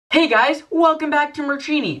Hey guys, welcome back to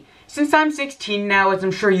Merchini. Since I'm 16 now, as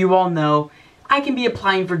I'm sure you all know, I can be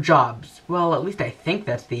applying for jobs. Well, at least I think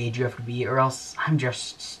that's the age you have to be, or else I'm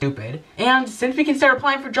just stupid. And since we can start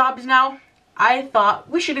applying for jobs now, I thought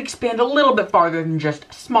we should expand a little bit farther than just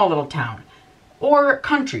a small little town. Or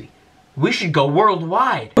country. We should go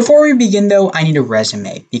worldwide. Before we begin though, I need a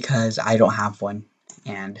resume because I don't have one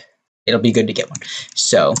and it'll be good to get one.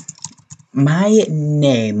 So, my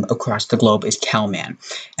name across the globe is Calman,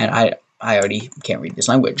 and I already can't read this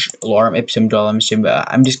language. Lorem ipsum dolem summa.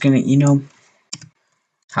 I'm just gonna,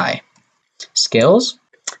 hi. Skills?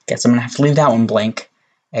 Guess I'm gonna have to leave that one blank.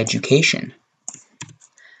 Education.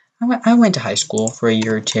 I went to high school for a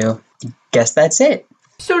year or two. Guess that's it.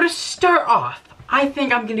 So to start off, I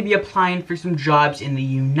think I'm going to be applying for some jobs in the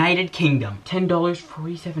United Kingdom.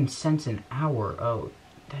 $10.47 an hour. Oh,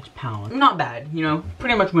 that's pounds. Not bad,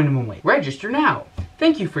 pretty much minimum wage. Register now.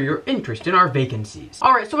 Thank you for your interest in our vacancies.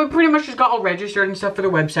 Alright, so I pretty much just got all registered and stuff for the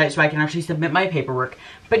website so I can actually submit my paperwork.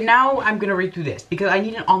 But now I'm going to read through this because I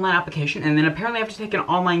need an online application and then apparently I have to take an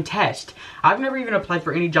online test. I've never even applied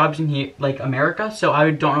for any jobs in here, like America, so I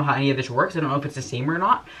don't know how any of this works. I don't know if it's the same or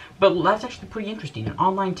not. But that's actually pretty interesting. An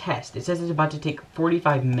online test. It says it's about to take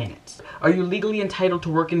 45 minutes. Are you legally entitled to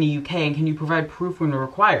work in the UK and can you provide proof when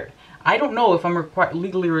required? I don't know if I'm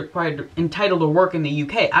legally entitled to work in the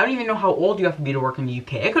UK. I don't even know how old you have to be to work in the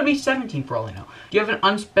UK. It could be 17 for all I know. Do you have an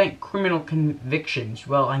unspent criminal convictions?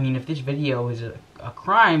 Well, I mean, if this video is a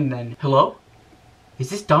crime, then... Hello? Is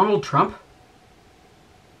this Donald Trump?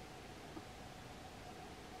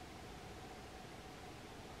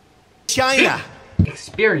 China!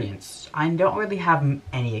 Experience. I don't really have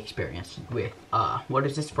any experience with, what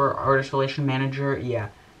is this for? Artist relation manager? Yeah.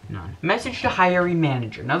 None. Message to hiring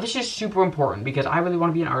manager. Now this is super important because I really want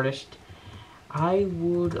to be an artist. I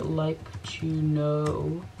would like to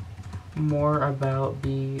know more about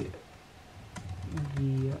the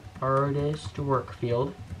artist work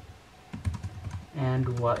field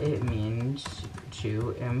and what it means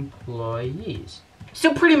to employees.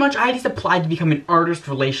 So pretty much I just applied to become an artist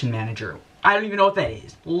relation manager. I don't even know what that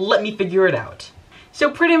is. Let me figure it out. So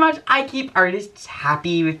pretty much I keep artists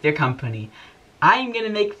happy with their company. I'm gonna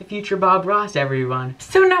make the future Bob Ross, everyone.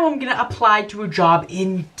 So now I'm gonna apply to a job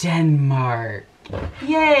in Denmark.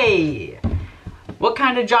 Yay! What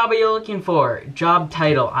kind of job are you looking for? Job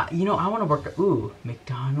title. I wanna work,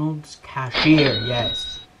 McDonald's cashier,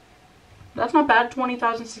 yes. That's not bad,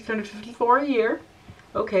 20,654 a year.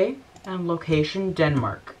 Okay, and location,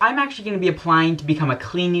 Denmark. I'm actually gonna be applying to become a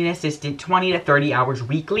cleaning assistant 20 to 30 hours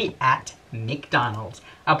weekly at McDonald's.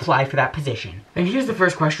 Apply for that position. And here's the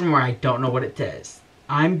first question where I don't know what it says.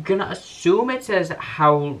 I'm gonna assume it says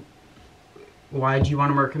why do you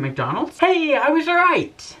want to work at McDonald's? Hey, I was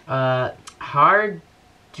right! Har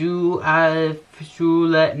du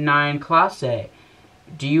skulle 9 klasser?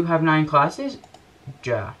 Do you have 9 classes?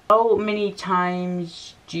 Ja. How many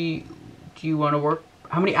times do you want to work?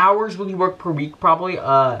 How many hours will you work per week? Probably,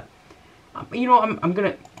 I'm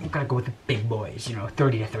gonna go with the big boys,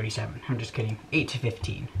 30 to 37. I'm just kidding. 8 to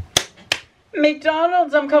 15.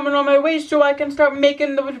 McDonald's, I'm coming on my way so I can start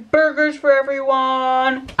making those burgers for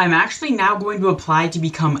everyone. I'm actually now going to apply to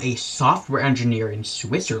become a software engineer in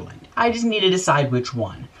Switzerland. I just need to decide which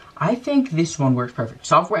one. I think this one works perfect.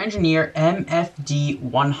 Software engineer, MFD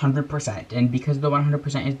 100%. And because the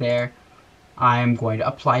 100% is there, I'm going to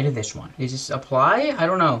apply to this one. Is this apply? I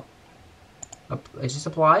don't know. Is this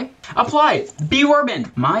apply? Apply! B.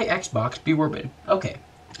 Werbin! My Xbox, B. Werbin. Okay.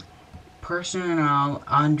 Personal,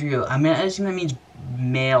 Andrew. I assume that means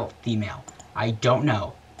male, female. I don't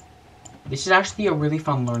know. This is actually a really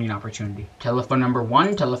fun learning opportunity. Telephone number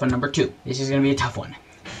 1, telephone number 2. This is gonna be a tough one.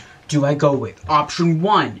 Do I go with option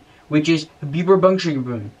 1, which is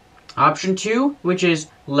Biberbunschengrün? Option 2, which is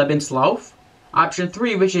Lebenslauf? Option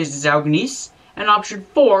 3, which is Zeugnis? And option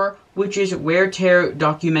 4, which is Werter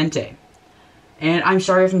Dokumente? And I'm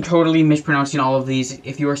sorry if I'm totally mispronouncing all of these.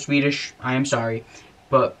 If you are Swedish, I am sorry.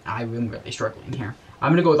 But I'm really struggling here.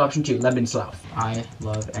 I'm gonna go with option 2, Lebenslauf. I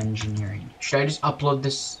love engineering. Should I just upload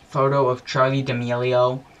this photo of Charli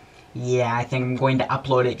D'Amelio? Yeah, I think I'm going to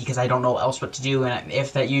upload it because I don't know else what to do. And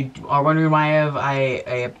if that you are wondering why I have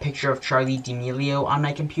a picture of Charli D'Amelio on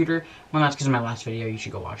my computer, well, that's because of my last video. You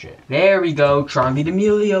should go watch it. There we go, Charli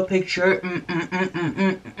D'Amelio picture.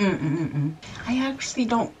 I actually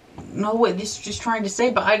don't know what this is just trying to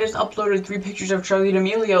say, but I just uploaded 3 pictures of Charli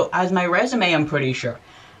D'Amelio as my resume, I'm pretty sure.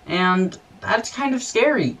 And that's kind of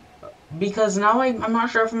scary, because now I'm not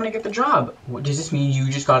sure if I'm going to get the job. What, does this mean you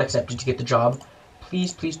just got accepted to get the job?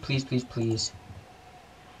 Please, please, please, please, please.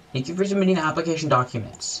 Thank you for submitting the application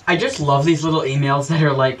documents. I just love these little emails that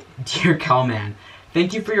are like, Dear Calman,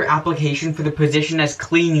 Thank you for your application for the position as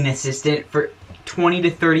cleaning assistant for 20 to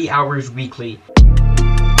 30 hours weekly.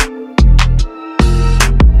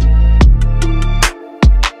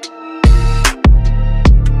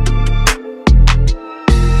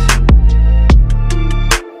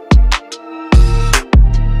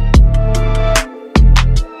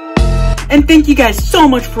 And thank you guys so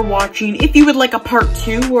much for watching. If you would like a part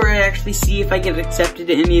 2 where I actually see if I get accepted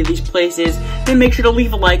to any of these places, then make sure to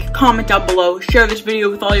leave a like, comment down below, share this video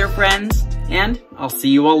with all your friends, and I'll see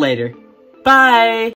you all later. Bye!